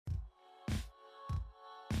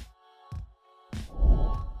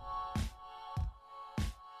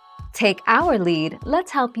Take our lead, let's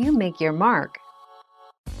help you make your mark.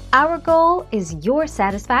 Our goal is your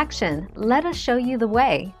satisfaction. Let us show you the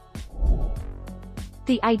way.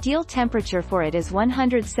 The ideal temperature for it is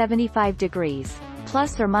 175 degrees,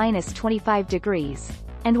 plus or minus 25 degrees,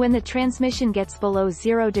 and when the transmission gets below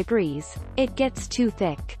 0 degrees, it gets too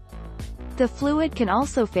thick. The fluid can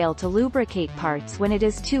also fail to lubricate parts when it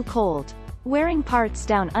is too cold. Wearing parts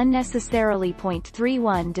down unnecessarily.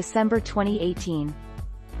 31 December 2018.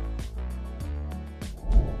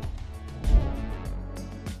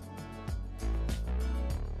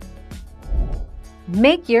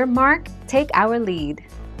 Make your mark, take our lead.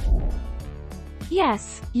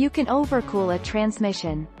 Yes, you can overcool a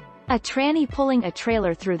transmission. A tranny pulling a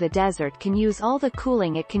trailer through the desert can use all the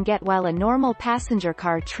cooling it can get, while a normal passenger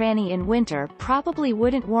car tranny in winter probably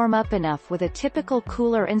wouldn't warm up enough with a typical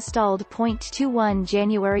cooler installed. 21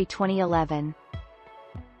 January 2011.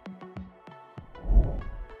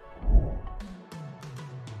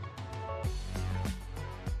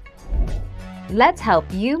 Let's help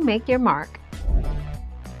you make your mark.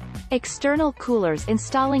 External coolers.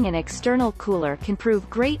 Installing an external cooler can prove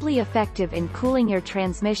greatly effective in cooling your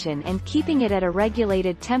transmission and keeping it at a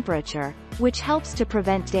regulated temperature, which helps to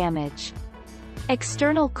prevent damage.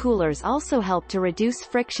 External coolers also help to reduce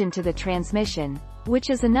friction to the transmission, which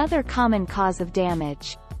is another common cause of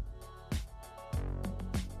damage.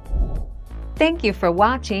 Thank you for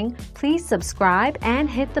watching. Please subscribe and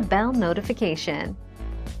hit the bell notification.